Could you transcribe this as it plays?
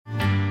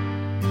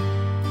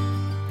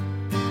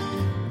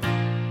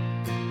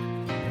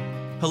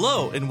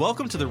Hello, and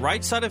welcome to The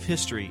Right Side of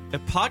History, a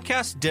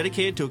podcast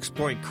dedicated to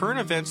exploring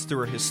current events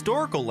through a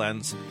historical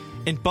lens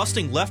and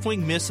busting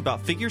left-wing myths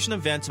about figures and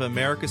events of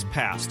America's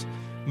past.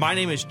 My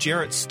name is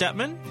Jarrett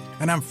Stepman.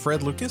 And I'm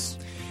Fred Lucas.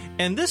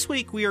 And this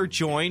week we are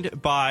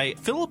joined by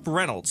Philip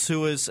Reynolds,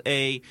 who is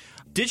a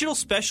digital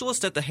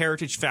specialist at the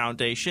Heritage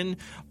Foundation,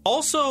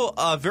 also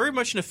very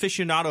much an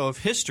aficionado of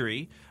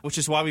history, which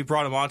is why we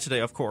brought him on today,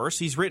 of course.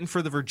 He's written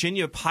for the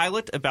Virginia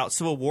Pilot about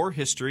Civil War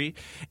history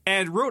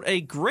and wrote a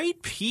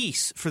great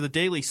piece for the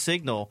Daily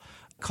Signal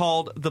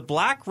called The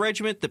Black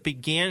Regiment That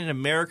Began an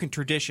American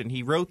Tradition.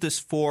 He wrote this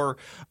for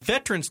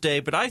Veterans Day,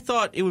 but I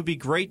thought it would be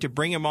great to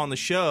bring him on the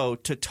show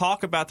to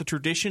talk about the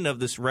tradition of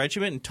this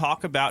regiment and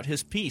talk about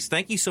his piece.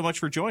 Thank you so much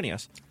for joining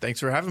us. Thanks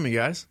for having me,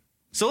 guys.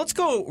 So let's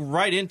go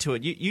right into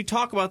it. You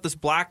talk about this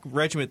black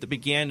regiment that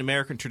began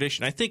American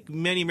tradition. I think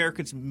many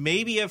Americans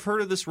maybe have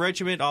heard of this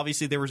regiment.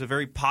 Obviously, there was a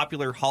very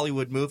popular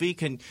Hollywood movie.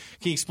 Can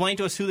you explain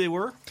to us who they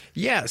were?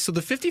 Yeah, so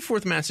the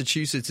 54th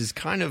Massachusetts is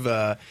kind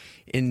of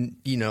in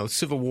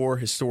Civil War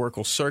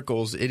historical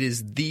circles, it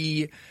is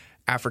the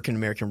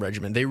African-American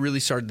regiment. They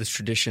really started this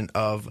tradition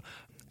of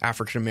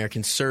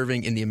African-Americans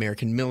serving in the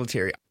American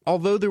military.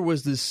 Although there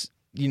was this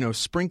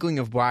sprinkling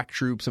of black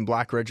troops and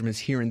black regiments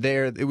here and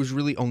there, it was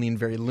really only in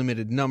very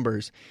limited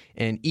numbers.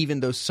 And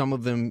even though some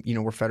of them,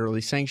 were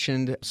federally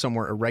sanctioned, some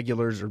were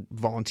irregulars or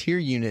volunteer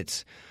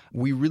units,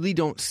 we really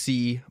don't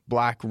see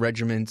black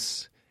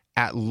regiments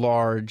at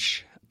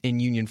large in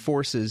Union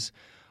forces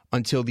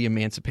until the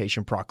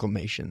Emancipation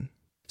Proclamation.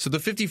 So the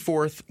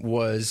 54th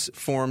was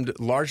formed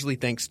largely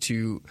thanks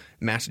to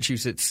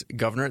Massachusetts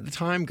governor at the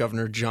time,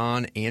 Governor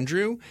John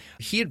Andrew.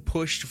 He had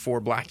pushed for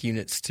black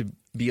units to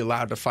be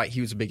allowed to fight. He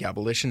was a big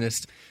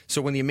abolitionist.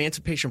 So when the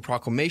Emancipation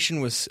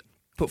Proclamation was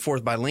put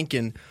forth by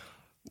Lincoln,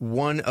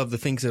 one of the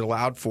things it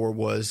allowed for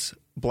was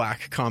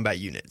black combat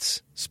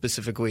units,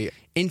 specifically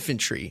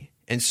infantry.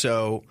 And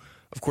so,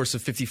 of course, the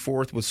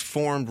 54th was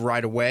formed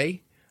right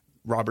away.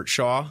 Robert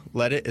Shaw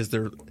led it as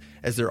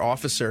their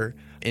officer,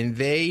 and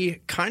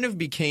they kind of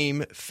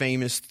became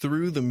famous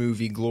through the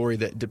movie Glory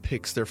that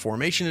depicts their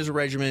formation as a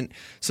regiment,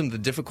 some of the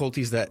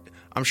difficulties that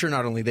I'm sure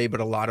not only they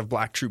but a lot of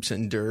black troops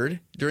endured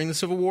during the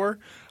Civil War,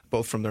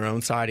 both from their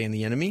own side and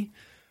the enemy.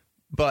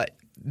 But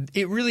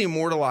it really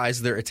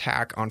immortalized their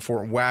attack on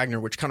Fort Wagner,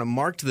 which kind of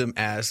marked them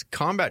as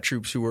combat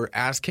troops who were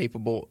as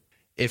capable,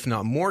 if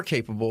not more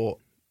capable,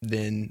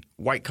 than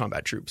white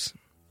combat troops.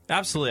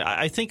 Absolutely.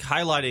 I think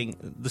highlighting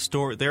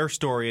their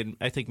story, and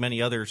I think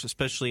many others,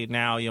 especially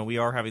now, we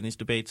are having these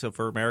debates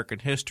over American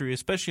history,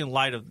 especially in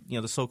light of,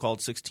 the so-called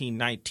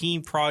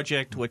 1619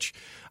 Project, which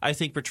I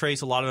think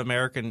portrays a lot of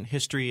American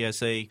history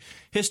as a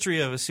history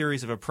of a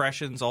series of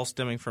oppressions, all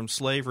stemming from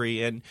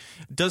slavery, and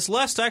does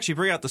less to actually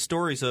bring out the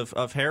stories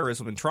of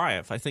heroism and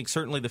triumph. I think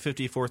certainly the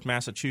 54th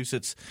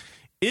Massachusetts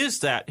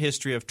is that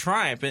history of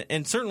triumph,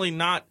 and certainly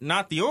not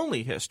the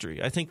only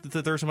history. I think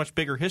that there's a much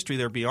bigger history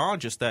there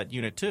beyond just that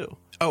unit, too.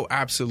 Oh,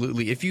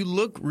 absolutely. If you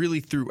look really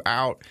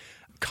throughout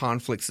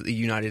conflicts that the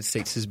United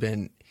States has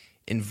been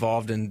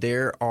involved in,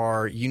 there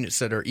are units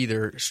that are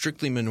either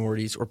strictly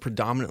minorities or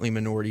predominantly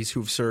minorities who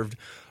have served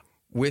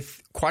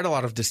with quite a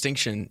lot of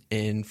distinction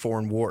in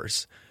foreign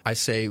wars. I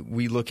say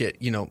we look at,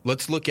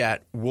 let's look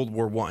at World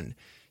War I.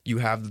 You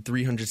have the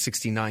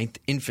 369th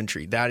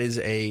Infantry. That is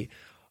a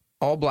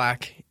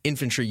all-black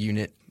infantry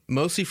unit,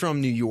 mostly from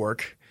New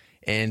York,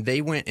 and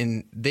they went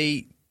and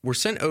they were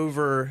sent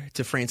over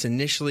to France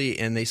initially,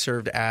 and they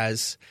served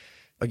as,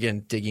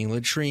 again, digging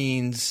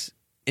latrines,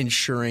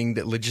 ensuring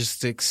that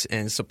logistics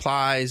and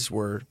supplies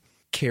were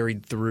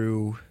carried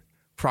through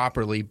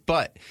properly.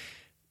 But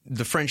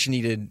the French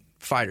needed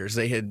fighters.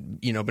 They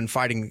had, been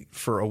fighting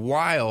for a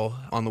while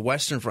on the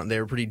Western Front. They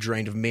were pretty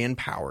drained of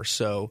manpower,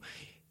 so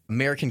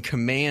American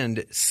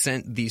command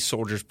sent these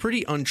soldiers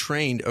pretty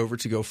untrained over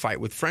to go fight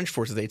with French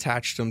forces. They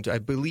attached them to, I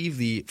believe,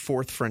 the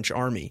 4th French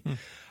Army.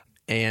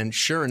 And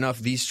sure enough,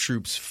 these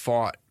troops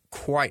fought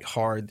quite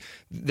hard.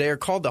 They're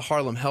called the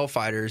Harlem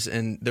Hellfighters,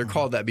 and they're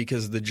called that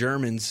because the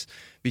Germans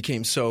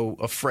became so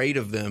afraid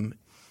of them.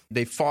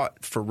 They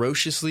fought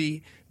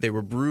ferociously. They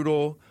were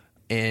brutal.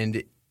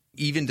 And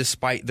even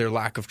despite their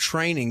lack of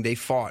training, they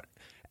fought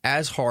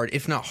as hard,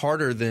 if not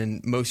harder,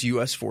 than most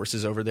U.S.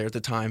 forces over there at the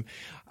time.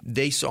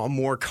 They saw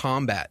more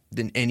combat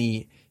than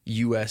any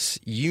U.S.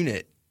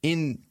 unit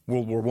in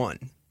World War I.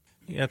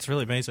 Yeah, it's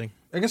really amazing.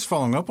 I guess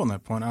following up on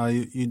that point,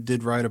 you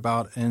did write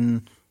about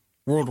in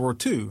World War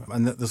II,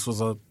 and this was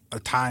a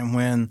time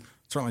when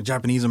certainly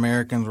Japanese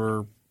Americans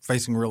were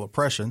facing real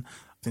oppression.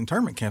 The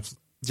internment camps,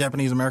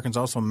 Japanese Americans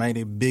also made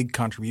a big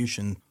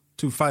contribution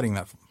to fighting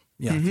that.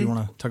 Yeah, if you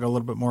want to talk a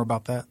little bit more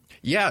about that.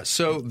 Yeah,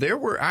 so there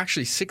were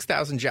actually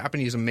 6,000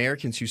 Japanese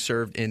Americans who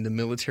served in the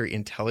military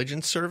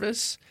intelligence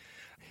service.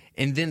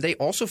 And then they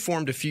also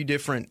formed a few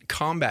different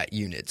combat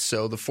units.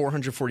 So the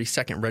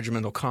 442nd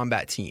Regimental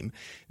Combat Team,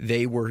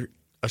 they were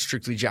a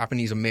strictly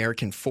Japanese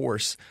American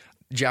force.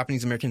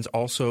 Japanese Americans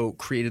also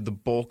created the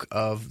bulk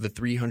of the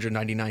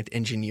 399th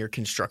Engineer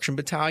Construction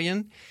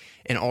Battalion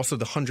and also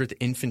the 100th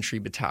Infantry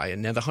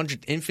Battalion. Now, the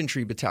 100th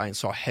Infantry Battalion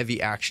saw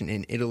heavy action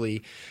in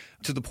Italy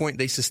to the point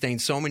they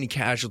sustained so many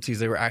casualties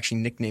they were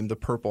actually nicknamed the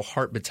Purple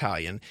Heart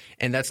Battalion.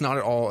 And that's not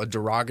at all a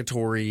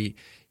derogatory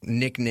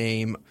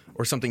nickname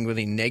or something with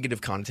a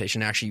negative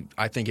connotation. Actually,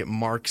 I think it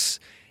marks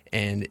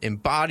and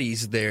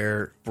embodies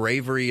their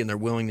bravery and their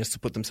willingness to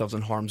put themselves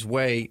in harm's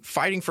way,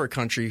 fighting for a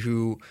country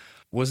who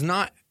was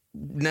not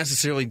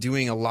necessarily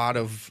doing a lot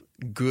of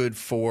good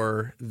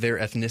for their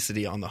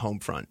ethnicity on the home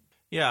front.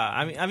 Yeah,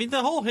 I mean,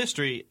 the whole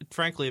history,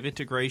 frankly, of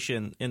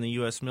integration in the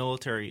U.S.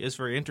 military is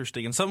very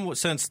interesting. In some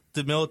sense,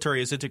 the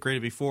military is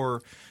integrated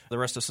before the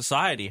rest of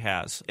society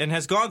has, and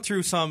has gone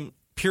through some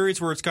periods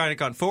where it's kind of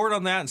gone forward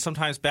on that and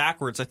sometimes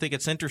backwards. I think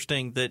it's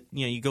interesting that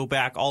you go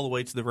back all the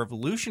way to the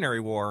Revolutionary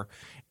War,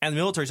 and the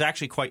military is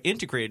actually quite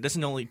integrated. It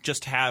doesn't only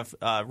just have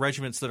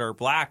regiments that are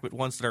black, but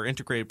ones that are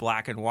integrated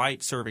black and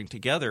white serving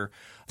together.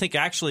 I think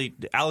actually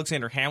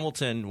Alexander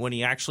Hamilton, when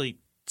he actually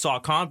saw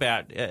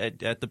combat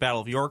at the Battle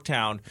of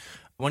Yorktown,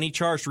 when he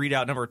charged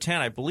Redoubt Number 10,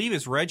 I believe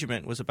his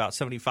regiment was about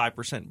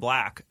 75%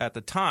 black at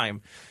the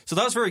time. So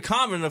that was very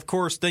common. And of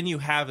course, then you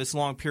have this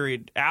long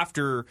period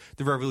after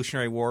the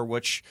Revolutionary War,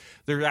 which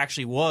there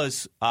actually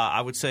was,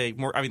 I would say,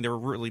 more. I mean, there were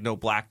really no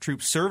black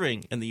troops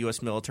serving in the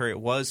U.S. military. It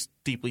was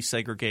deeply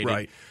segregated.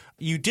 Right.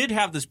 You did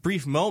have this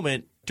brief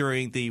moment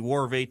during the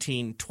War of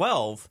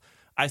 1812,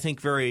 I think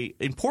very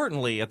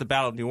importantly at the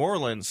Battle of New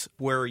Orleans,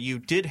 where you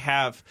did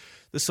have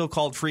the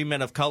so-called free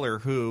men of color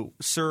who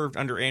served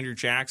under Andrew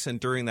Jackson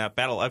during that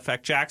battle. In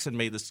fact, Jackson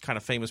made this kind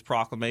of famous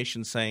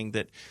proclamation saying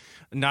that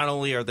not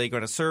only are they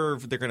going to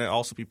serve, they're going to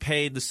also be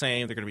paid the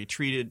same. They're going to be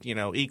treated,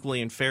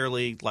 equally and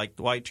fairly like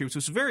the white troops. It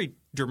was a very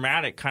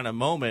dramatic kind of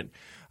moment.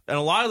 And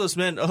a lot of those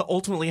men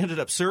ultimately ended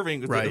up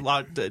serving. Right.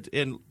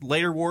 In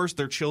later wars.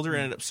 Their children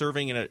ended up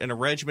serving in a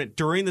regiment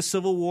during the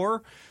Civil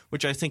War,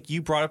 which I think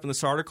you brought up in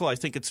this article. I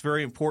think it's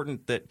very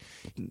important that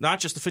not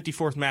just the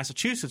 54th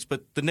Massachusetts,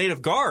 but the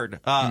Native Guard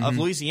of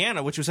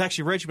Louisiana, which was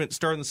actually a regiment that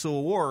started in the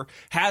Civil War,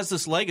 has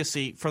this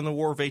legacy from the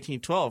War of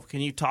 1812.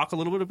 Can you talk a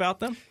little bit about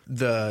them?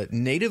 The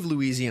Native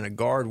Louisiana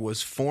Guard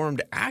was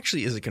formed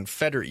actually as a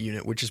Confederate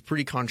unit, which is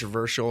pretty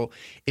controversial.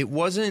 It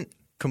wasn't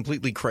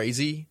completely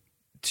crazy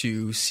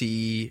to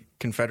see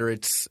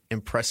Confederates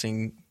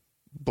impressing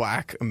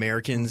black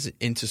Americans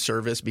into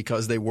service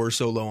because they were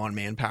so low on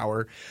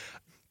manpower.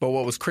 But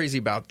what was crazy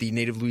about the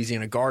Native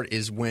Louisiana Guard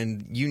is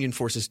when Union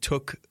forces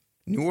took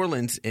New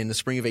Orleans in the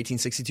spring of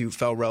 1862,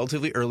 fell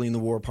relatively early in the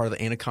war, part of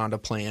the Anaconda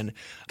Plan,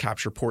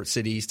 capture port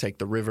cities, take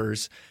the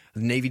rivers. The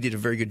Navy did a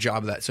very good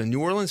job of that. So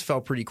New Orleans fell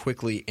pretty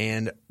quickly,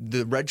 and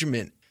the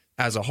regiment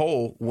as a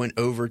whole went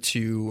over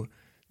to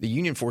the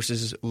Union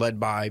forces led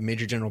by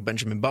Major General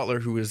Benjamin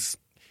Butler,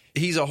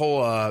 he's a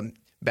whole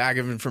bag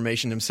of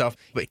information himself,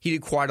 but he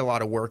did quite a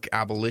lot of work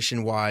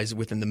abolition-wise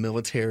within the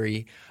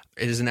military.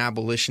 As an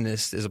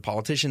abolitionist, as a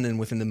politician, then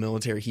within the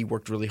military, he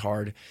worked really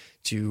hard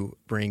to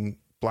bring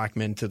black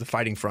men to the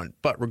fighting front.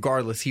 But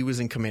regardless, he was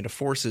in command of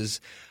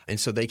forces, and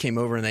so they came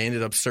over and they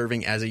ended up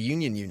serving as a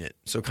Union unit,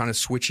 so kind of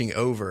switching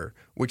over,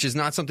 which is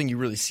not something you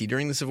really see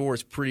during the Civil War.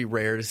 It's pretty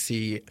rare to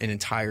see an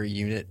entire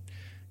unit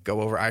go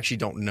over. I actually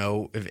don't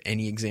know of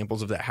any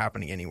examples of that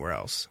happening anywhere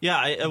else.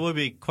 Yeah, it would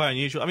be quite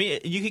unusual. I mean,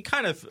 you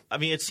could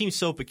it seems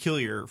so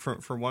peculiar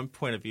from one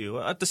point of view.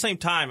 At the same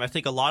time, I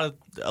think a lot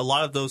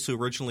of those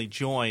who originally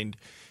joined,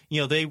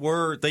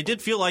 they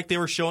did feel like they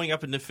were showing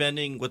up and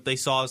defending what they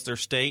saw as their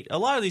state. A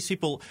lot of these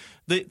people,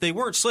 they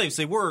weren't slaves.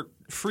 They were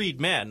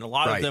freed men. A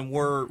lot of them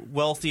were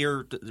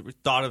wealthier,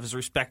 thought of as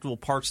respectable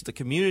parts of the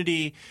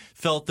community,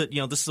 felt that,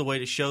 this is a way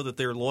to show that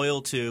they're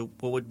loyal to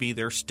what would be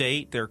their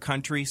state, their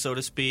country, so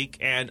to speak.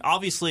 And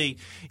obviously,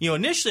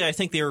 initially I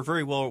think they were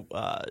very well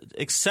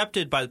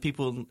accepted by the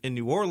people in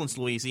New Orleans,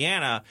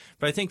 Louisiana,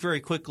 but I think very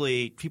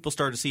quickly people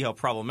started to see how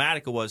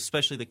problematic it was,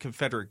 especially the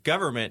Confederate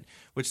government,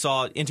 which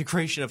saw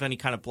integration of any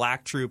kind of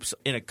black troops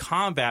in a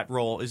combat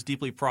role is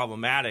deeply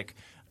problematic,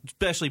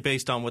 especially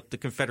based on what the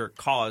Confederate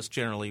cause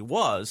generally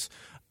was.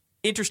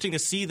 Interesting to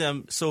see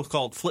them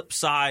so-called flip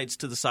sides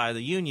to the side of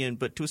the Union,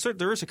 but to a certain,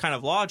 there is a kind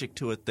of logic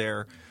to it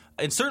there.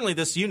 And certainly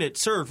this unit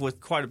served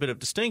with quite a bit of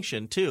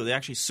distinction, too. They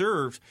actually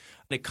served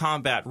in a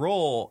combat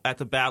role at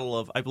the Battle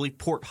of, I believe,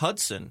 Port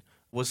Hudson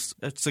was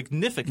a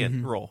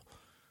significant role.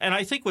 And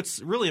I think what's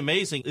really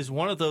amazing is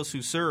one of those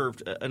who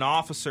served, an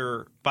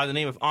officer by the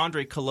name of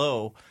Andre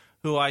Collot,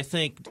 who I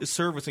think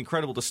served with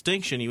incredible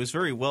distinction. He was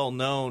very well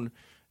known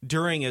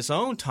during his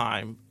own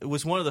time. It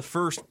was one of the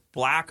first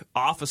black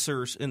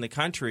officers in the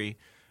country,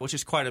 which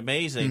is quite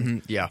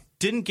amazing. Yeah.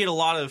 Didn't get a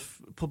lot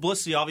of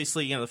publicity.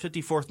 Obviously, the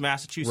 54th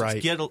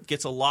Massachusetts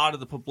gets a lot of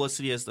the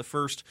publicity as the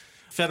first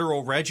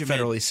federal regiment.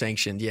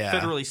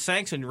 Federally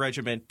sanctioned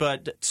regiment.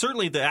 But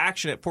certainly the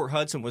action at Port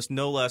Hudson was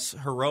no less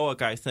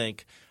heroic, I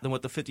think, than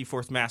with the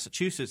 54th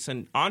Massachusetts.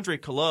 And Andre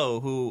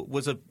Collot, who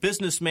was a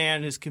businessman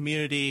in his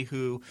community,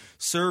 who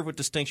served with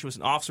distinction, was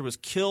an officer, was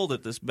killed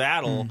at this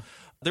battle.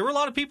 There were a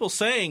lot of people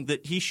saying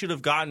that he should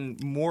have gotten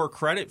more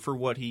credit for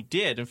what he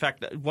did. In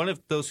fact, one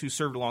of those who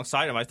served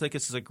alongside him, I think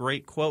this is a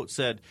great quote,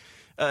 said,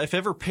 if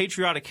ever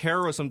patriotic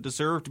heroism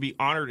deserved to be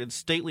honored in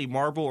stately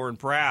marble or in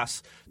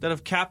brass, that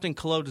of Captain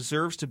Collot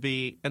deserves to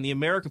be, and the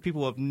American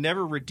people have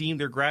never redeemed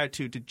their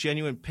gratitude to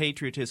genuine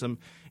patriotism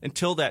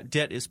until that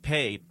debt is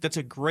paid. That's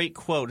a great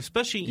quote,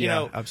 especially, you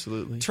know,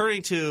 absolutely.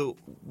 Turning to,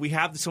 we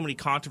have so many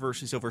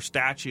controversies over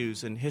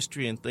statues and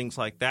history and things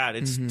like that.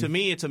 It's to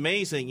me, it's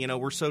amazing. You know,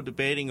 we're so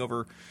debating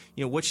over,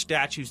 you know, which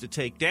statues to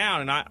take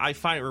down, and I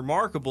find it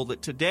remarkable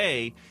that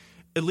today,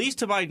 at least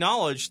to my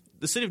knowledge,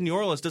 the city of New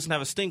Orleans doesn't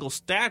have a single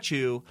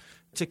statue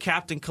to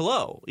Captain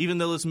Collot, even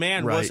though this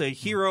man was a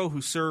hero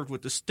who served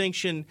with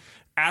distinction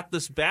at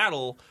this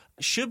battle,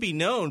 should be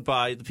known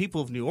by the people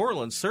of New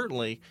Orleans,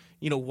 certainly.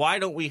 You know, why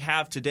don't we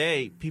have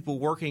today people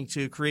working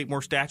to create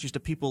more statues to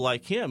people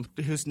like him,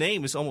 whose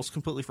name is almost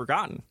completely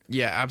forgotten?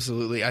 Yeah,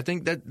 absolutely. I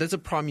think that's a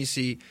problem you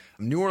see.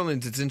 New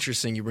Orleans, it's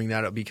interesting you bring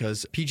that up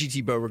because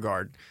P.G.T.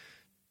 Beauregard,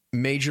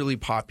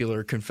 majorly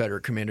popular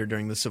Confederate commander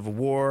during the Civil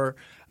War,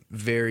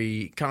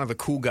 very kind of a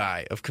cool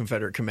guy of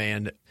Confederate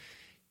command.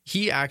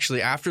 He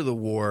actually, after the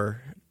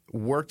war,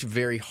 worked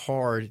very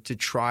hard to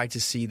try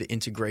to see the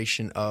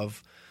integration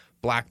of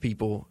black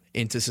people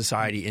into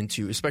society,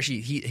 especially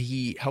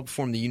he helped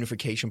form the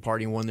Unification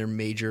Party, and one of their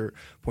major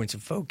points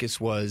of focus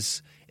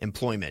was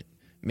employment,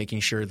 making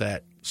sure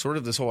that sort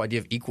of this whole idea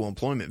of equal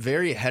employment,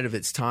 very ahead of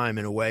its time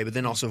in a way, but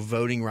then also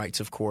voting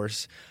rights, of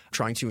course,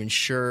 trying to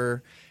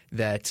ensure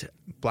that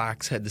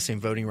blacks had the same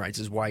voting rights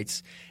as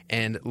whites.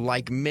 And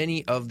like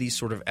many of these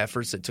sort of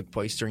efforts that took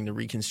place during the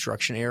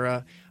Reconstruction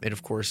era, it,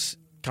 of course,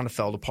 kind of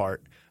fell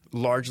apart,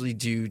 largely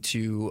due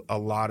to a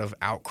lot of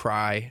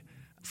outcry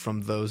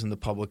from those in the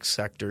public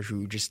sector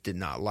who just did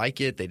not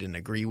like it. They didn't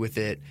agree with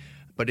it.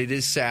 But it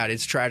is sad.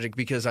 It's tragic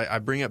because I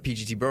bring up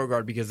P.G.T.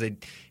 Beauregard because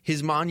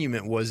his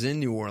monument was in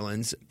New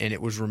Orleans and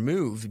it was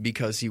removed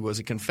because he was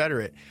a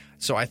Confederate.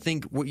 So I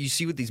think what you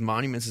see with these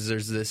monuments is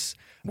there's this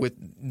 – with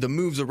the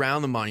moves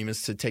around the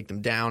monuments to take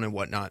them down and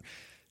whatnot,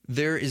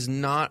 there is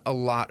not a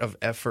lot of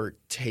effort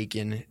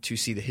taken to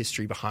see the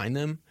history behind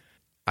them.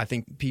 I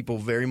think people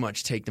very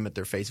much take them at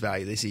their face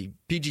value. They see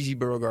P.G.T.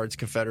 Beauregard's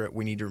Confederate,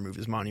 we need to remove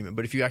his monument.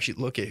 But if you actually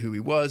look at who he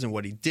was and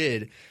what he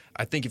did,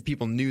 I think if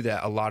people knew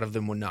that, a lot of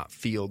them would not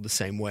feel the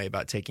same way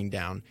about taking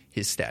down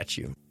his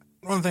statue.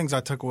 One of the things I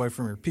took away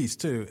from your piece,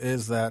 too,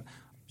 is that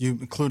you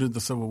included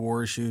the Civil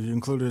War issues, you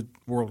included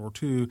World War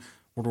II,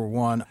 World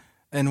War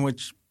I, in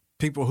which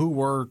people who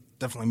were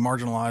definitely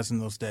marginalized in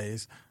those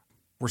days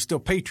were still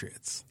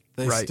patriots.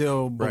 They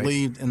still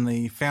believed in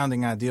the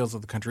founding ideals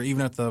of the country,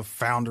 even if the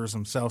founders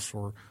themselves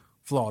were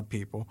flawed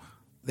people.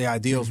 The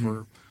ideals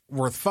were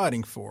worth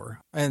fighting for.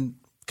 And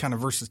kind of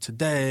versus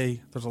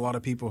today, there's a lot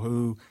of people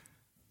who,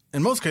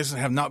 in most cases,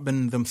 have not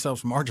been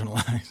themselves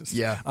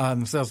marginalized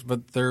themselves,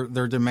 but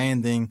they're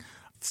demanding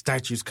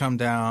statues come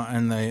down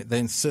and they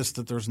insist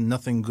that there's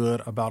nothing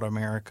good about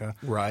America.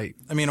 Right.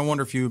 I mean, I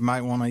wonder if you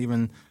might want to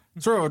even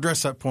sort of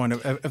address that point,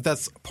 if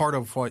that's part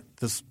of what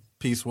this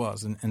piece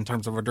was in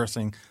terms of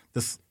addressing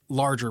this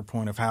larger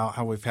point of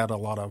how we've had a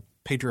lot of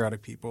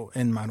patriotic people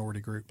in minority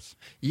groups.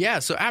 Yeah,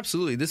 so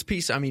absolutely. This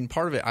piece, I mean,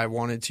 part of it I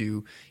wanted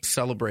to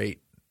celebrate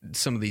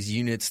some of these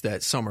units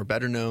that some are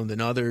better known than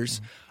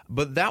others.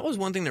 But that was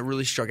one thing that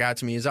really struck out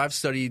to me. As I've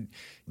studied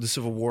the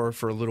Civil War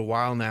for a little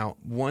while now,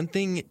 one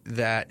thing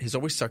that has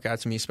always stuck out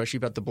to me, especially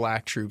about the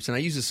black troops, and I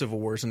use the Civil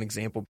War as an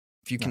example.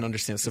 If you can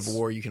understand the Civil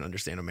War, you can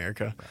understand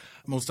America.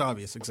 Most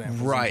obvious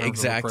example. Right,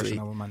 exactly.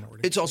 Of a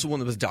minority. It's also one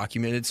that was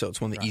documented, so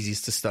it's one of the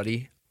easiest to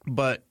study.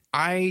 But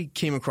I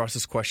came across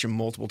this question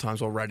multiple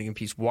times while writing a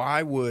piece.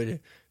 Why would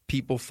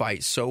people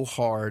fight so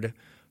hard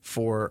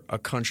for a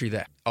country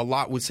that a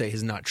lot would say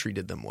has not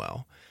treated them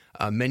well?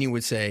 Many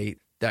would say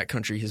that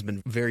country has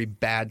been very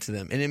bad to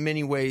them. And in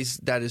many ways,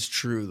 that is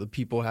true. The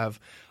people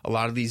have a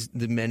lot of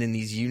the men in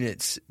these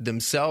units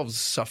themselves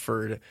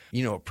suffered,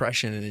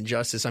 oppression and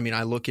injustice. I mean,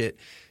 I look at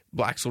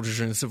black soldiers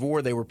during the Civil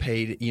War. They were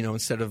paid,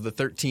 instead of the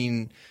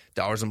 $13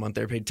 a month,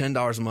 they were paid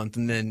 $10 a month.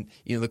 And then,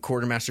 the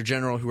quartermaster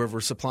general, whoever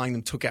was supplying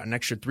them, took out an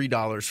extra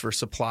 $3 for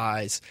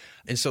supplies.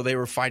 And so they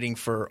were fighting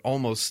for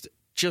almost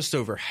just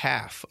over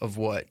half of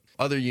what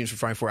other units were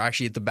fighting for.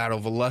 Actually, at the Battle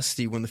of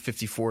Ulithi, when the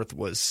 54th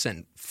was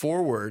sent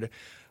forward,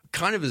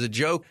 kind of as a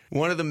joke,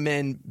 one of the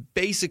men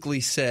basically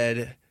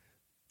said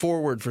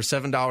forward for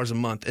 $7 a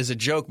month as a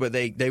joke, but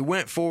they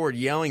went forward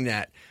yelling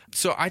that.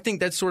 So I think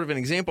that's sort of an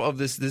example of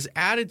this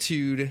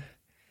attitude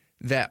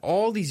that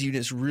all these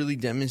units really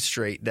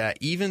demonstrate that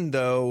even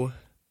though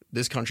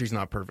this country's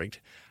not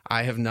perfect,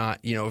 I have not,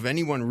 if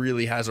anyone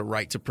really has a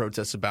right to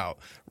protest about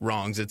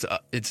wrongs,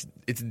 it's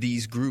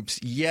these groups.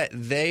 Yet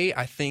they,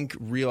 I think,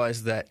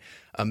 realize that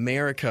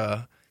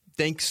America,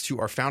 thanks to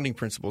our founding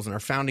principles and our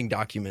founding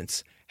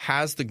documents,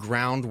 has the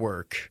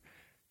groundwork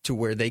to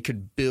where they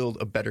could build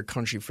a better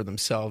country for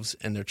themselves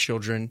and their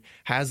children,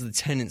 has the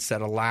tenets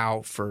that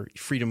allow for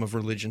freedom of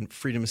religion,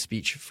 freedom of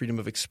speech, freedom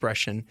of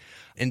expression,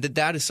 and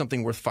that is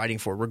something worth fighting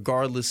for,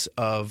 regardless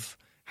of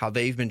how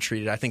they've been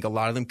treated. I think a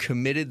lot of them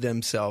committed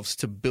themselves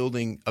to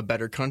building a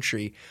better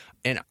country.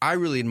 And I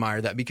really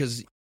admire that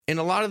because in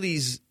a lot of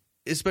these,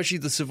 especially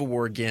the Civil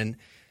War again,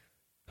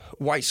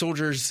 white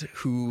soldiers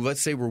who, let's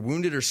say, were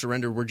wounded or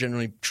surrendered were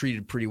generally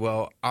treated pretty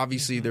well.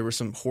 Obviously, there were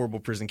some horrible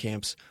prison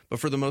camps,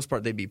 but for the most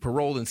part, they'd be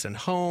paroled and sent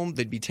home.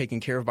 They'd be taken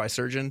care of by a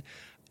surgeon.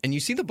 And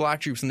you see the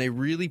black troops, and they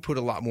really put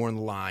a lot more on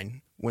the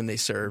line when they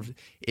served.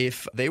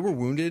 If they were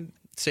wounded,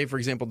 say, for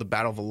example, the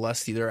Battle of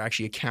Alesti, there are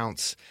actually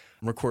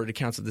recorded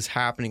accounts of this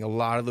happening. A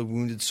lot of the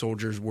wounded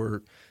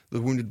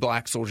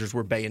black soldiers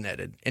were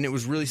bayoneted. And it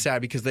was really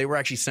sad because they were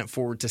actually sent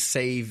forward to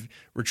save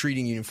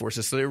retreating Union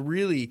forces. So they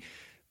really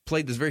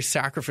played this very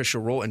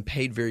sacrificial role and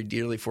paid very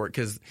dearly for it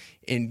because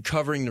in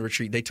covering the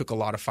retreat, they took a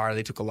lot of fire.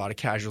 They took a lot of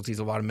casualties.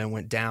 A lot of men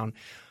went down.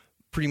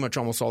 Pretty much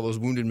almost all those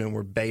wounded men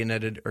were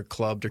bayoneted or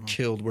clubbed or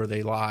killed where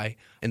they lie.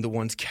 And the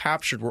ones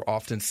captured were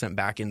often sent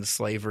back into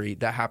slavery.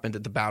 That happened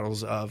at the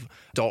battles of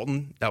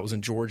Dalton, that was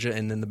in Georgia,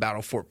 and then the Battle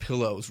of Fort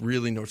Pillow was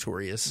really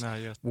notorious,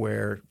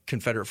 where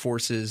Confederate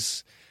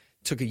forces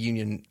took a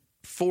Union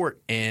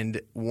fort, and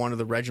one of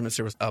the regiments,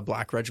 there was a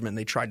black regiment, and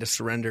they tried to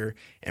surrender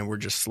and were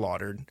just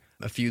slaughtered.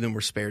 A few of them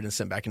were spared and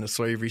sent back into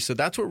slavery. So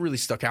that's what really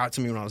stuck out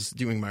to me when I was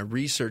doing my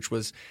research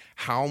was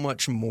how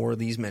much more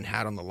these men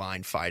had on the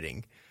line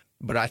fighting.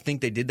 But I think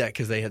they did that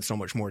because they had so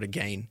much more to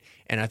gain.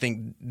 And I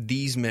think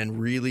these men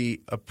really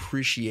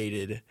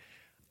appreciated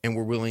and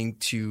were willing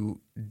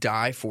to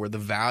die for the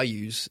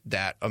values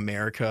that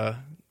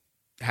America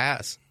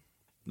has.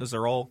 Those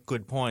are all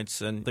good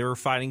points, and they were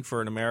fighting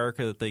for an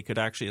America that they could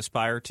actually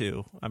aspire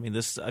to. I mean,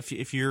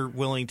 if you're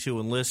willing to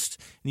enlist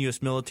in the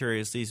U.S. military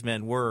as these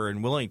men were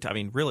and willing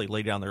to, really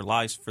lay down their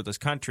lives for this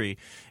country,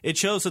 it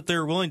shows that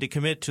they're willing to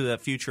commit to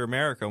that future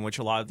America in which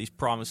a lot of these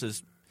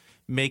promises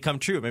may come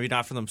true, maybe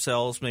not for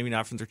themselves, maybe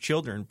not for their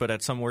children, but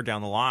at somewhere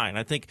down the line.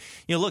 I think,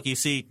 look, you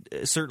see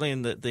certainly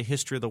in the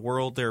history of the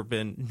world, there have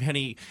been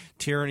many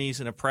tyrannies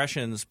and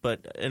oppressions,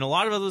 but in a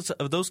lot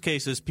of those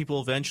cases,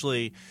 people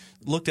eventually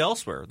looked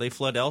elsewhere. They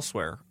fled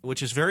elsewhere,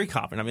 which is very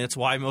common. I mean, that's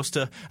why most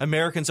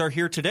Americans are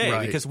here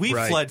today, because we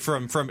fled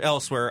from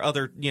elsewhere,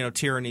 other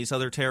tyrannies,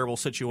 other terrible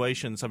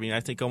situations. I mean, I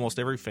think almost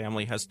every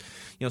family has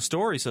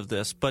stories of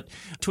this. But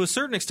to a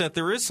certain extent,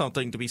 there is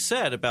something to be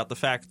said about the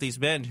fact that these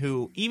men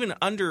who, even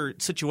under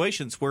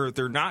situations where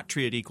they're not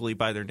treated equally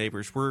by their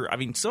neighbors,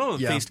 some of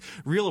them faced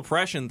real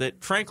oppression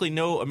that, frankly,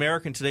 no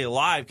American today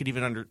alive could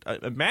even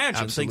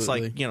imagine.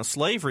 Absolutely. Things like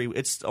slavery.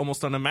 It's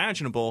almost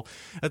unimaginable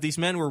that these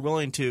men were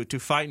willing to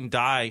fight and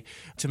die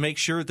to make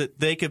sure that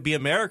they could be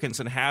Americans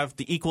and have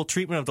the equal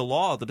treatment of the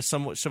law that is so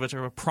much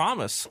of a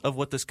promise of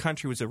what this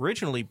country was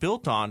originally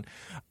built on,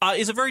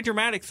 is a very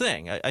dramatic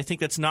thing. I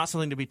think that's not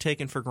something to be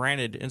taken for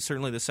granted, and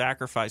certainly the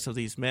sacrifice of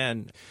these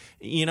men.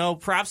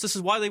 Perhaps this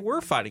is why they were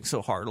fighting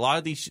so hard. A lot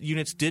of these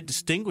units did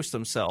distinguish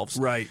themselves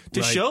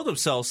to show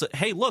themselves that,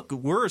 hey, look,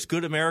 we're as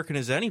good American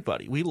as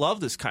anybody. We love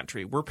this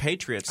country. We're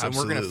patriots, and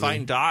we're going to fight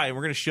and die, and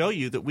we're going to show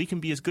you that we can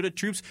be as good at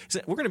troops.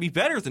 We're going to be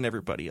better than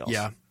everybody else.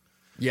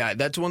 Yeah,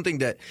 that's one thing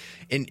that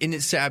 – and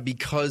it's sad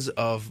because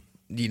of,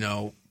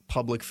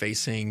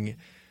 public-facing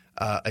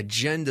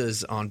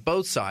agendas on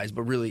both sides,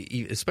 but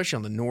really, especially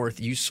on the North,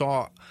 you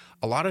saw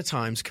a lot of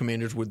times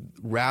commanders would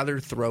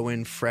rather throw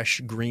in fresh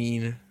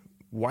green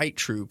white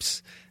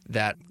troops.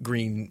 That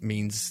green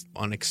means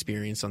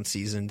unexperienced,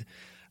 unseasoned.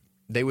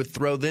 They would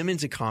throw them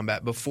into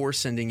combat before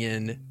sending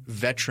in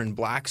veteran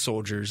black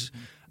soldiers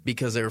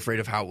because they were afraid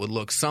of how it would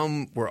look.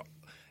 Some were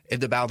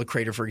at the Battle of the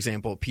Crater, for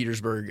example,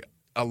 Petersburg.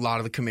 A lot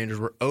of the commanders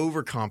were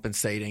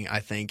overcompensating, I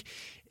think,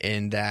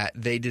 in that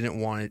they didn't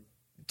want it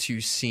to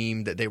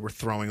seem that they were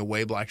throwing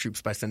away black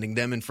troops by sending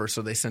them in first.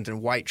 So they sent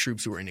in white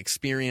troops who were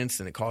inexperienced,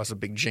 and it caused a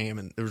big jam,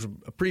 and there was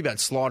a pretty bad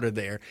slaughter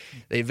there.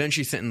 They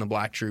eventually sent in the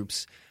black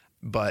troops,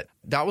 but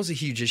that was a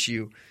huge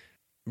issue,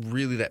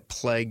 really, that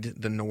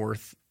plagued the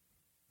North.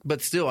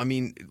 But still,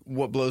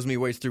 what blows me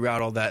away is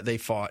throughout all that, they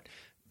fought.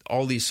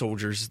 All these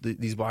soldiers,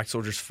 these black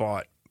soldiers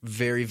fought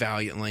very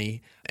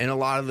valiantly, and a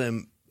lot of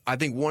them, I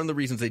think one of the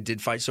reasons they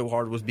did fight so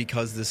hard was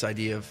because this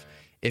idea of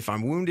if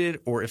I'm wounded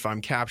or if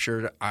I'm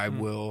captured, I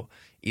will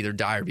either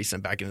die or be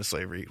sent back into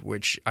slavery,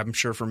 which I'm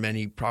sure for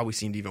many probably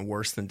seemed even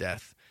worse than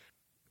death.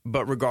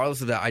 But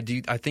regardless of that,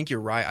 I think you're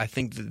right. I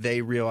think that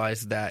they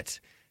realized that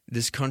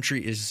this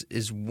country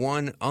is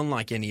one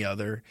unlike any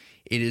other.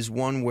 It is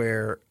one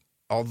where,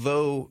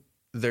 although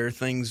there are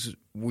things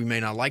we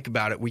may not like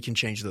about it, we can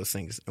change those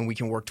things and we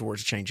can work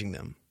towards changing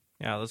them.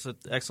 Yeah, those are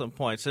excellent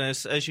points. And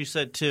as you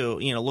said, too,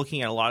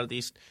 looking at a lot of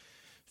these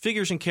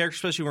figures and characters,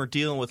 especially when we're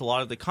dealing with a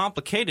lot of the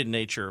complicated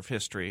nature of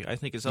history, I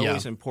think is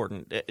always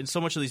important. And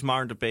so much of these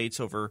modern debates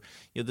over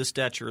this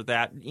statue or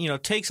that,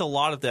 takes a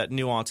lot of that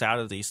nuance out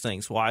of these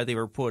things, why they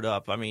were put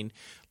up.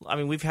 I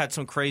mean, we've had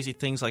some crazy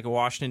things like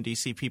Washington,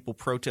 D.C., people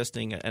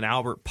protesting an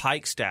Albert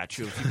Pike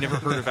statue. If you've never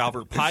heard of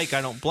Albert Pike,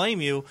 I don't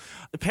blame you.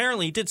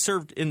 Apparently, he did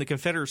serve in the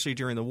Confederacy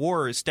during the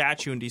war. His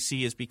statue in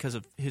D.C. is because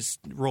of his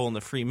role in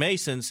the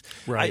Freemasons.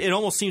 Right. It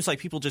almost seems like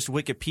people just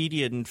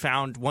Wikipedia and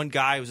found one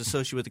guy who was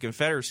associated with the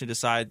Confederacy and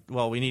decide,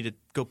 well, we need to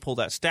go pull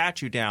that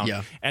statue down.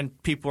 Yeah.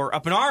 And people are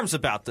up in arms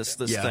about this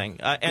thing.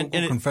 And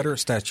Confederate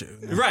statue.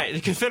 Right,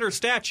 a Confederate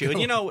statue.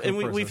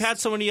 And, we've had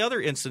so many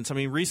other instances. I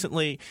mean,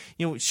 recently,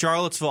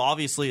 Charlottesville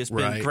obviously has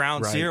been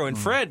ground zero. And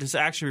Fred has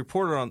actually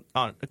reported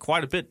on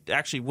quite a bit,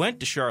 actually went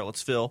to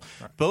Charlottesville.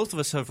 Right. Both of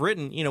us have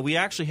written, we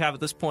actually have at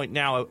this point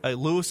now a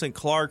Lewis and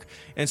Clark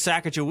and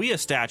Sacagawea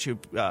statue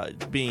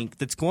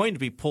that's going to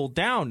be pulled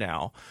down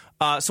now.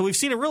 So we've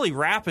seen a really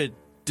rapid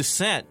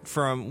descent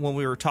from when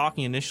we were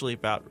talking initially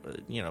about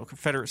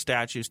Confederate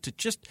statues to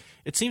just,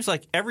 it seems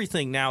like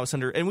everything now is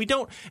under, and we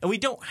don't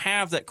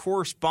have that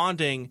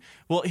corresponding,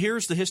 well,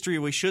 here's the history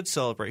we should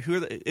celebrate.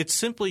 It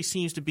simply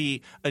seems to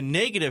be a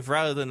negative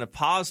rather than a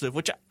positive,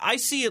 which I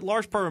see a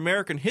large part of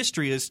American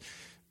history as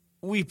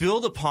we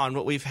build upon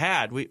what we've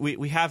had.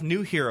 We have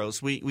new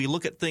heroes. We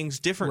look at things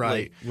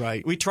differently.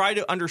 Right. We try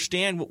to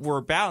understand what we're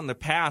about in the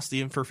past,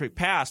 the imperfect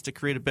past, to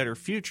create a better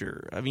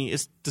future. I mean,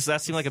 does that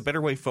seem like a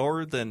better way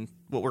forward than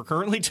what we're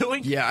currently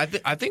doing? Yeah,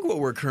 I think what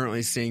we're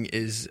currently seeing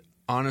is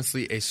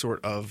honestly a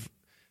sort of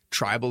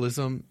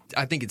tribalism.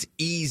 I think it's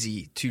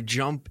easy to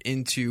jump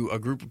into a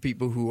group of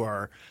people who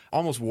are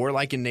almost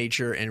warlike in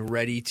nature and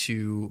ready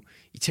to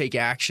take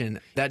action.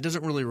 That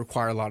doesn't really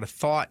require a lot of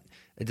thought.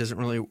 It doesn't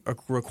really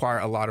require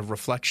a lot of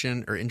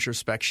reflection or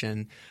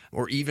introspection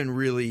or even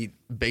really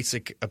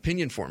basic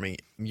opinion forming.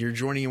 You're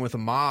joining in with a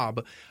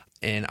mob,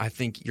 and I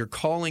think you're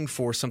calling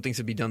for something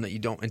to be done that you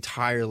don't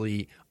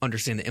entirely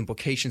understand the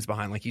implications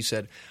behind. Like you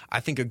said,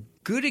 I think a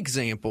good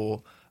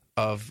example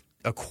of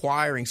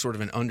acquiring sort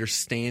of an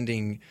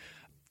understanding,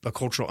 a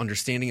cultural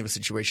understanding of a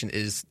situation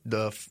is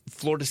the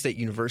Florida State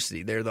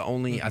University. They're the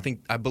only,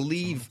 I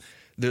believe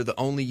they're the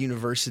only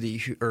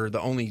university or the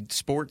only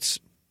sports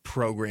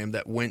program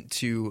that went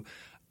to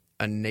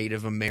a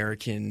Native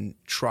American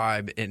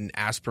tribe and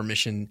asked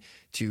permission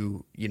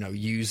to,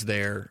 use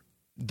their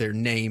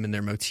name and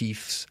their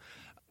motifs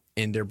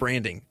in their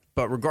branding.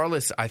 But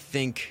regardless, I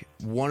think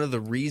one of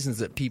the reasons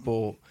that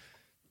people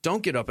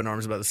don't get up in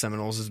arms about the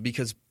Seminoles is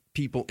because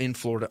people in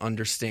Florida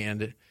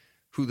understand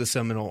who the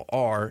Seminole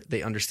are.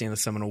 They understand the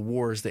Seminole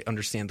Wars. They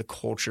understand the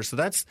culture.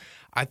 So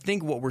I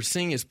think what we're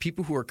seeing is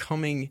people who are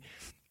coming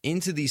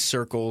into these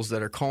circles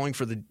that are calling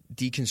for the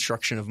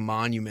deconstruction of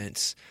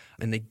monuments,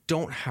 and they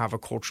don't have a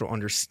cultural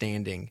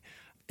understanding.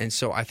 And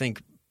so I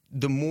think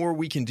the more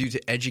we can do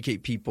to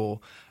educate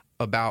people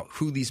about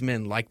who these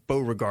men like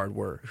Beauregard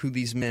were, who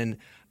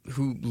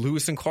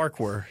Lewis and Clark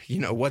were,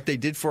 what they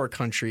did for our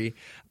country,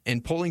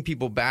 and pulling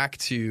people back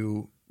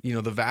to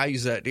the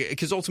values that –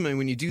 because ultimately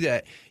when you do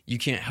that, you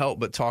can't help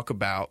but talk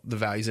about the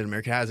values that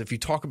America has. If you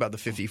talk about the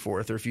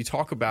 54th or if you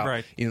talk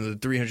about the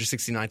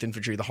 369th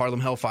Infantry, the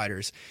Harlem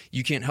Hellfighters,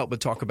 you can't help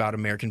but talk about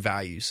American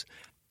values.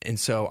 And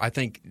so I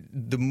think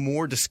the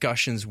more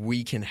discussions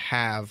we can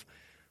have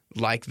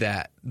like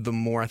that, the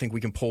more I think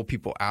we can pull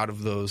people out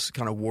of those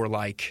kind of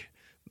warlike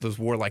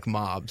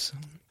mobs.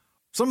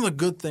 Some of the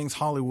good things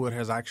Hollywood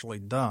has actually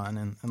done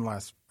in the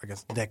last, I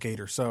guess,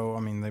 decade or so. I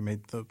mean, they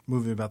made the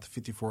movie about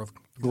the 54th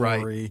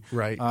Glory.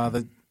 Right.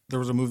 There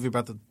was a movie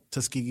about the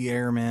Tuskegee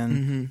Airmen.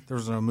 Mm-hmm. There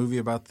was a movie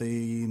about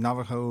the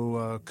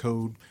Navajo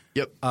Code.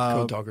 Yep,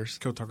 Code Talkers.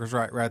 Code Talkers,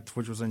 right,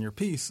 which was in your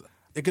piece.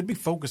 It could be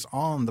focused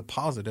on the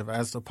positive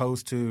as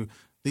opposed to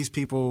these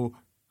people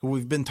who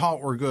we've been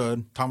taught were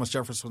good, Thomas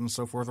Jefferson and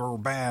so forth, or were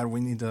bad. We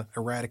need to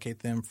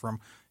eradicate them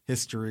from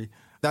history.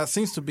 That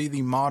seems to be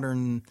the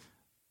modern –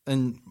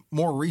 in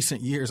more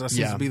recent years, that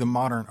seems to be the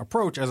modern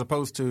approach as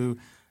opposed to,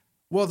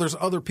 well, there's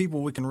other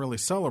people we can really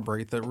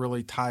celebrate that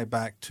really tie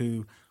back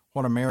to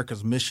what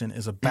America's mission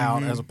is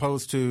about as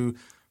opposed to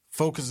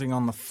focusing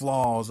on the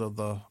flaws of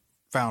the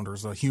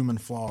founders, the human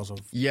flaws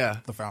of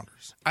the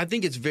founders. I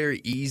think it's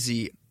very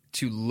easy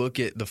to look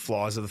at the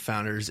flaws of the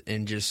founders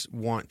and just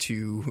want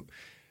to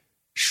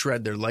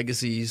shred their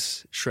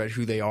legacies, shred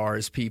who they are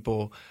as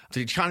people,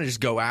 to kind of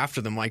just go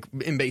after them.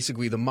 And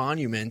basically the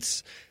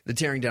monuments, the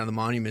tearing down of the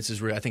monuments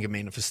is really, I think, a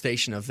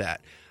manifestation of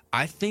that.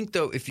 I think,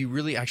 though, if you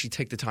really actually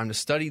take the time to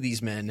study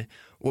these men,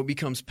 what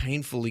becomes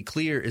painfully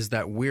clear is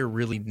that we're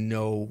really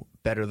no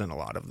better than a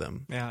lot of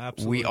them. Yeah,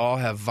 absolutely. We all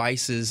have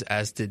vices,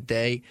 as did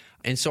they.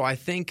 And so I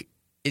think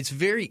it's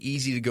very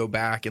easy to go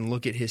back and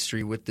look at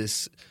history with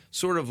this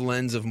sort of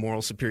lens of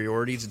moral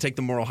superiority, to take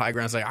the moral high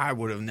ground and say, I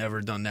would have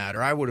never done that,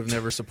 or I would have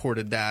never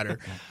supported that, or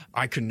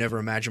I could never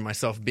imagine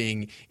myself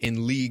being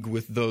in league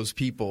with those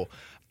people.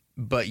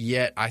 But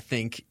yet I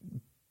think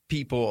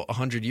people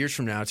 100 years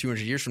from now,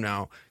 200 years from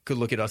now could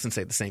look at us and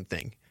say the same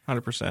thing.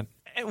 100%.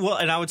 Well,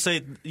 and I would say,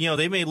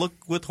 they may look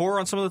with horror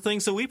on some of the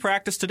things that we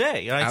practice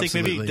today. And I think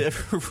maybe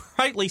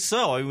rightly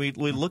so. I mean,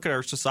 we look at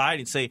our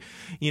society and say,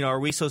 are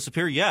we so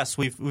superior? Yes,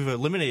 we've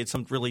eliminated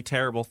some really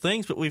terrible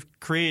things, but we've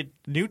created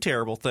new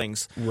terrible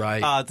things.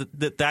 Right.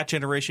 That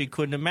generation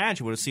couldn't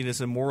imagine, would have seen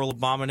as a moral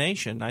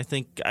abomination. I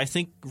think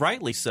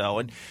rightly so.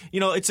 And,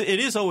 it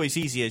is always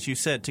easy, as you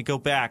said, to go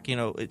back,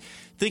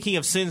 thinking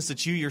of sins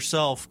that you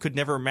yourself could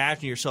never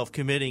imagine yourself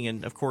committing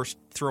and, of course,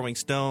 throwing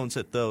stones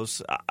at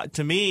those.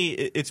 To me,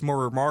 it's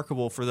more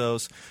remarkable for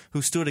those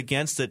who stood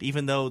against it,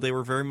 even though they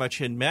were very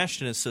much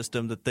enmeshed in a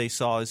system that they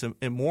saw as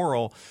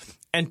immoral,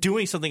 and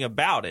doing something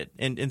about it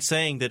and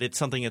saying that it's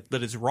something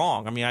that is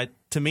wrong. I mean,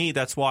 to me,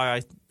 that's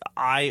why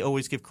I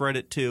always give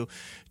credit to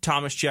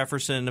Thomas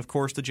Jefferson, of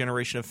course, the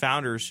generation of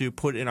founders who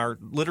put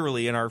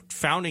literally in our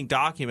founding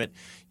document,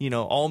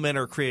 all men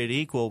are created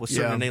equal with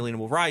certain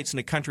inalienable rights in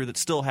a country that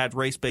still had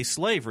race-based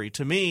slavery.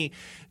 To me,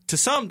 to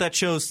some, that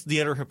shows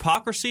the utter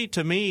hypocrisy.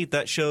 To me,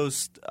 that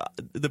shows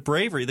the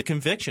bravery, the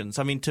convictions.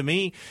 I mean, to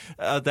me,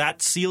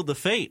 that sealed the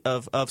fate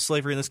of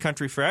slavery in this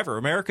country forever.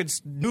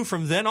 Americans knew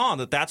from then on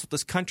that that's what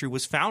this country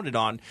was founded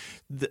on.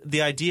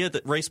 The idea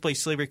that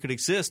race-based slavery could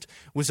exist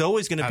was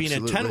always going to be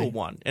an untenable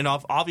one. And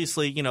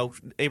obviously,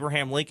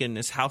 Abraham Lincoln,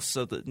 his house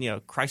of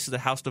the, Christ is the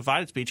house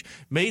divided speech,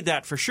 made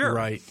that for sure.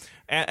 Right.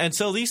 And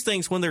so these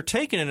things, when they're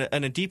taken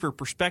in a deeper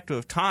perspective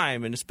of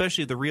time, and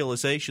especially the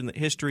realization that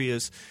history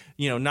is,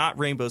 not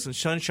rainbows and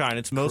sunshine,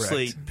 it's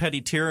mostly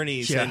petty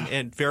tyrannies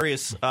and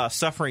various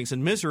sufferings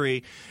and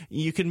misery,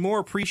 you can more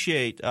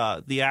appreciate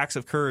the acts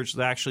of courage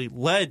that actually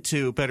led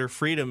to better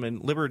freedom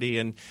and liberty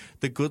and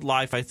the good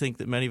life, I think,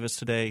 that many of us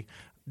today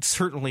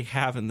certainly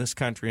have in this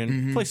country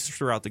and places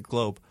throughout the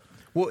globe.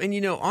 Well,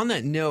 and on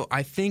that note,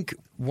 I think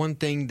one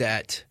thing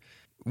that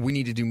we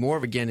need to do more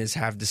of again is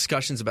have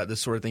discussions about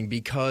this sort of thing,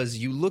 because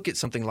you look at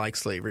something like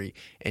slavery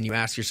and you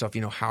ask yourself,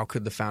 how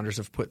could the founders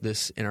have put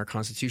this in our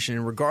Constitution?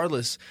 And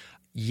regardless,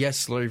 yes,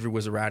 slavery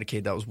was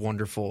eradicated. That was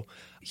wonderful.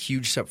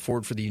 Huge step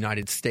forward for the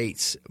United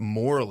States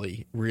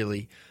morally,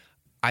 really.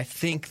 I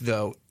think,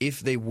 though, if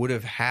they would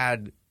have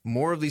had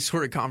more of these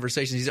sort of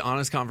conversations, these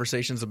honest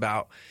conversations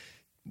about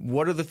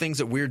what are the things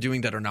that we're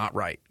doing that are not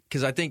right?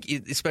 Because I think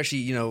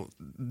especially,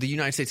 the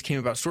United States came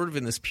about sort of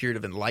in this period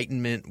of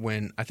enlightenment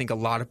when I think a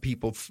lot of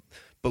people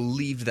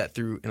believed that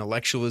through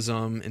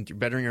intellectualism and through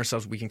bettering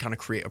ourselves, we can kind of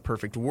create a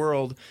perfect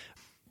world.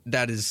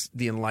 That is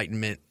the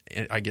Enlightenment,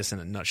 I guess, in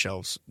a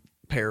nutshell,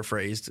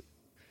 paraphrased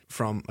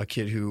from a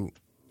kid who,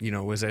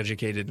 was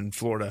educated in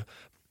Florida.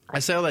 I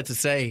say all that to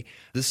say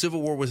the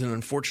Civil War was an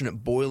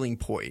unfortunate boiling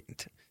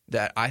point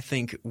that I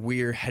think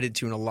we're headed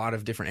to in a lot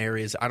of different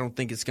areas. I don't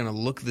think it's going to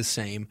look the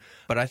same,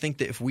 but I think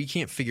that if we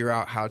can't figure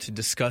out how to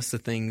discuss the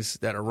things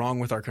that are wrong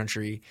with our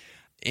country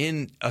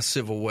in a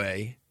civil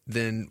way,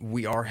 then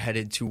we are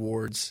headed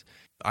towards,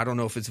 I don't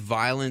know if it's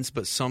violence,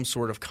 but some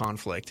sort of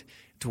conflict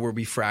to where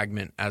we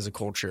fragment as a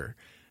culture.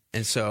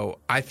 And so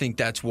I think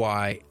that's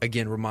why,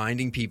 again,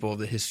 reminding people of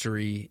the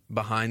history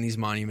behind these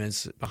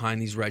monuments,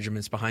 behind these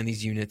regiments, behind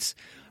these units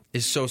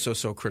is so, so,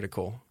 so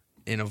critical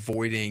in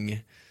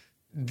avoiding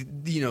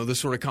the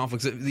sort of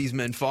conflicts that these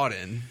men fought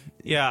in.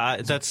 Yeah,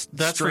 that's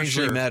strangely for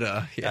sure.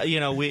 meta. Yeah.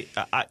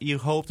 You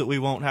hope that we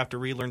won't have to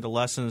relearn the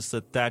lessons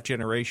that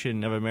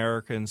generation of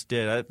Americans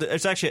did.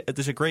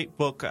 There's a great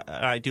book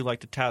I do like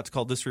to tout. It's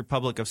called "This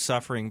Republic of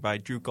Suffering" by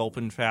Drew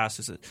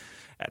Gulpenfast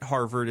at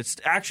Harvard. It's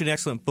actually an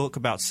excellent book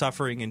about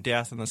suffering and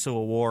death in the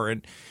Civil War.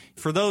 And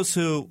for those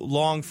who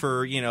long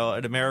for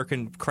an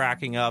American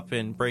cracking up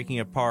and breaking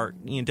apart,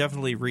 you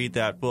definitely read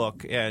that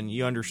book and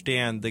you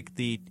understand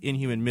the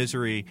inhuman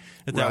misery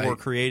that war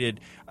created.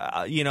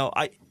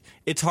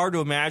 It's hard to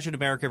imagine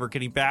America ever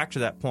getting back to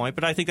that point,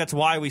 but I think that's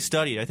why we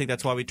study it. I think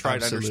that's why we try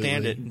to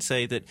understand it and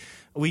say that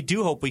we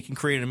do hope we can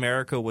create an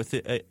America with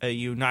a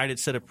united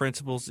set of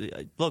principles.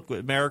 Look,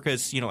 America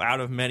is,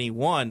 out of many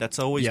one. That's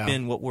always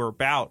been what we're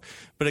about.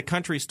 But a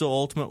country is still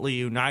ultimately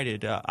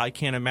united. I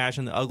can't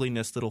imagine the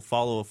ugliness that'll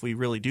follow if we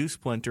really do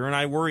splinter. And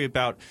I worry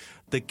about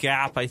the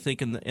gap, I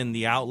think, in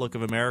the outlook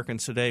of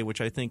Americans today,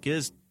 which I think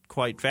is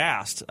quite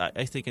vast,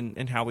 I think,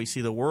 in how we see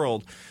the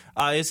world,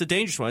 is a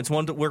dangerous one. It's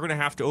one that we're going to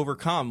have to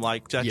overcome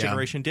like that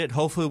generation did.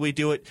 Hopefully we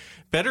do it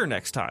better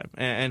next time,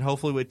 and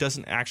hopefully it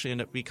doesn't actually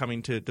end up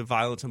becoming to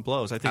violence and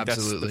blows. I think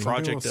that's the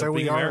project of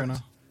being American. In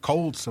a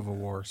cold Civil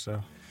War,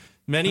 so...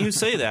 Many who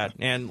say that,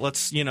 and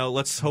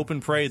let's hope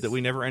and pray that we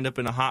never end up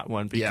in a hot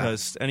one,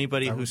 because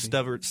anybody who's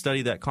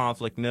studied that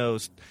conflict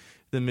knows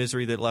the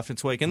misery that left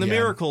its wake. And the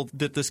miracle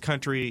that this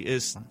country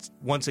is,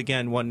 once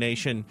again, one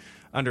nation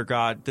under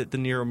God, that the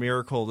near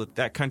miracle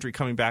that country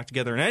coming back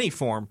together in any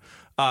form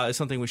is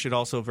something we should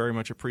also very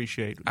much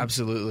appreciate.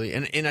 Absolutely.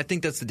 And I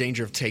think that's the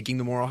danger of taking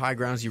the moral high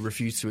grounds. You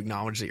refuse to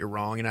acknowledge that you're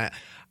wrong. And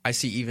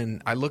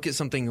I look at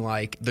something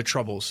like the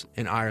Troubles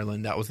in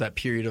Ireland. That was that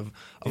period of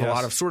a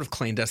lot of sort of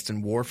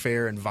clandestine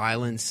warfare and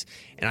violence.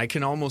 And I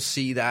can almost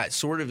see that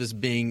sort of as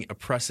being a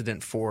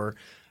precedent for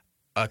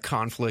a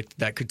conflict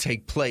that could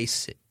take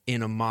place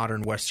in a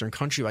modern Western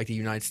country like the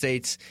United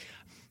States.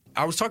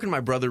 I was talking to my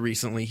brother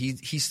recently.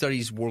 He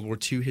studies World War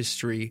II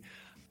history.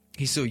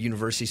 he's still a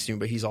university student,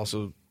 but he's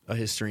also a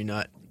history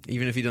nut.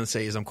 Even if he doesn't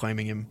say he is, I'm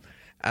claiming him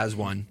as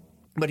one.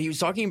 But he was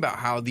talking about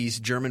how these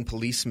German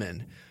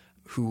policemen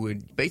who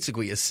had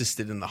basically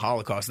assisted in the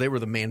Holocaust, they were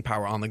the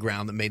manpower on the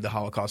ground that made the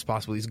Holocaust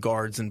possible. These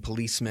guards and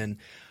policemen,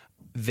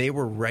 they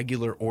were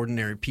regular,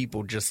 ordinary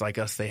people just like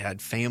us. They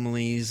had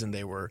families, and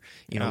they were,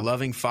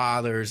 loving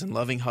fathers and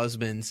loving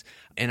husbands.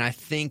 And I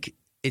think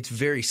it's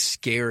very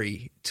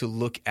scary to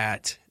look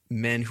at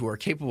men who are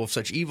capable of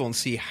such evil and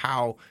see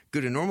how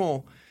good and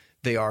normal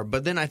they are.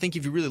 But then I think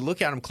if you really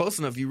look at them close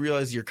enough, you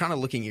realize you're kind of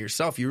looking at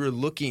yourself. You're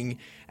looking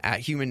at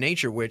human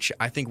nature, which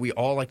I think we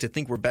all like to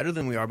think we're better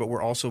than we are, but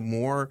we're also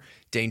more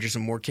dangerous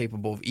and more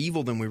capable of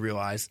evil than we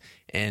realize.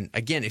 And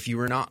again, if you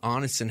are not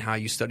honest in how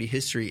you study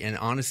history and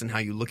honest in how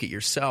you look at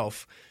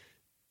yourself,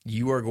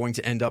 you are going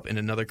to end up in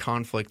another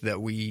conflict that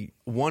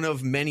one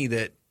of many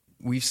that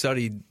we've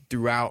studied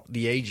throughout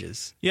the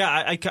ages. Yeah,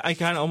 I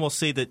kind of almost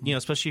see that,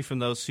 especially from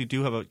those who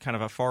do have a kind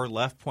of a far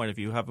left point of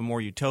view, have a more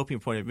utopian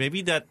point of view.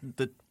 Maybe that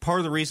the part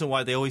of the reason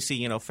why they always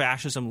see,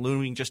 fascism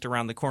looming just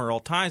around the corner at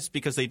all times is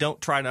because they don't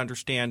try to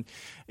understand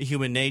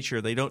human nature.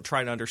 They don't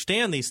try to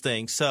understand these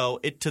things. So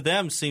it to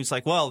them seems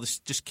like, well, this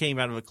just came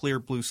out of a clear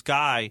blue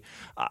sky.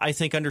 I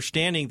think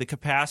understanding the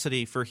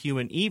capacity for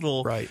human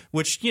evil, right,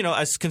 which,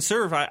 as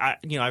conservative, I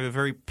have a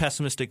very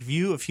pessimistic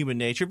view of human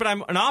nature, but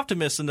I'm an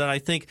optimist in that I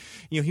think,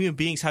 human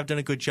beings have done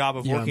a good job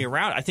of working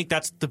around. I think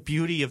that's the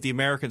beauty of the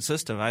American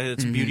system. I think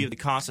it's the beauty of the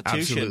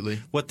Constitution.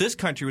 Absolutely. What this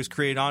country was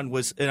created on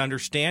was an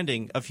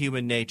understanding of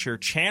human nature,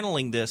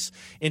 channeling this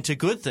into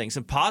good things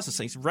and positive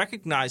things,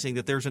 recognizing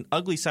that there's an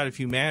ugly side of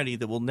humanity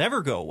that will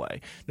never go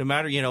away. No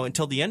matter,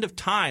 until the end of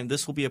time,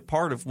 this will be a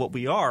part of what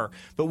we are.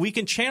 But we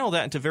can channel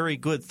that into very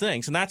good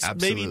things. And that's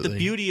maybe the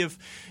beauty of,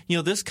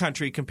 this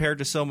country compared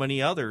to so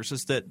many others,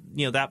 is that,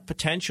 that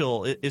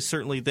potential is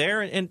certainly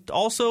there. And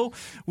also,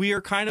 we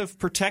are kind of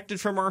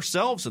protected from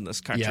ourselves in this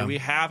country. Yeah. We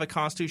have a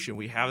Constitution.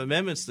 We have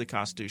amendments to the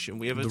Constitution.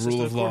 We have the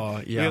rule of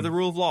law. Yeah. We have the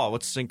rule of law,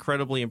 which is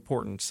incredibly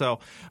important. So,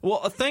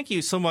 thank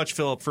you so much,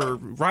 Philip, for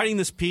writing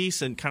this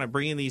piece and kind of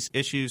bringing these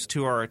issues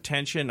to our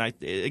attention.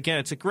 Again,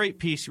 it's a great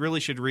piece. You really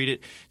should read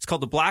it. It's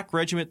called The Black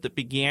Regiment That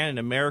Began an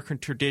American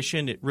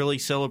Tradition. It really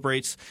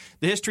celebrates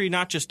the history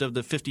not just of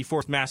the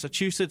 54th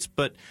Massachusetts,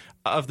 but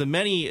of the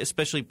many,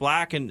 especially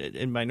black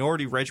and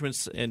minority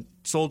regiments and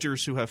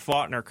soldiers who have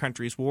fought in our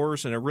country's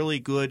wars, and a really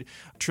good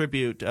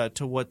tribute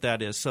to what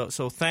that is.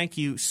 So thank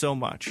you so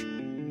much.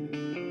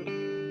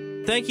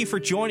 Thank you for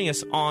joining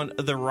us on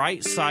The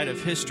Right Side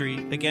of History.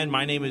 Again,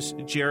 my name is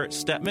Jarrett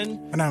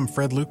Stepman. And I'm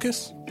Fred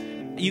Lucas.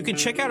 You can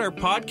check out our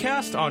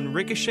podcast on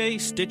Ricochet,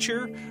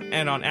 Stitcher,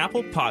 and on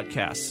Apple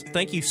Podcasts.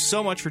 Thank you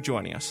so much for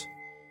joining us.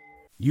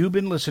 You've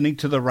been listening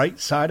to The Right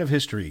Side of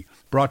History,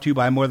 brought to you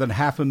by more than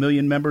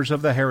 500,000 members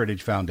of the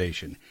Heritage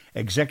Foundation.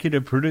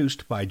 Executive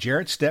produced by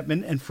Jarrett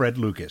Stepman and Fred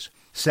Lucas.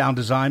 Sound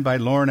designed by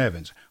Lauren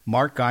Evans,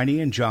 Mark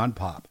Guiney, and John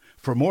Popp.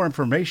 For more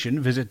information,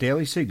 visit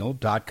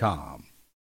dailysignal.com.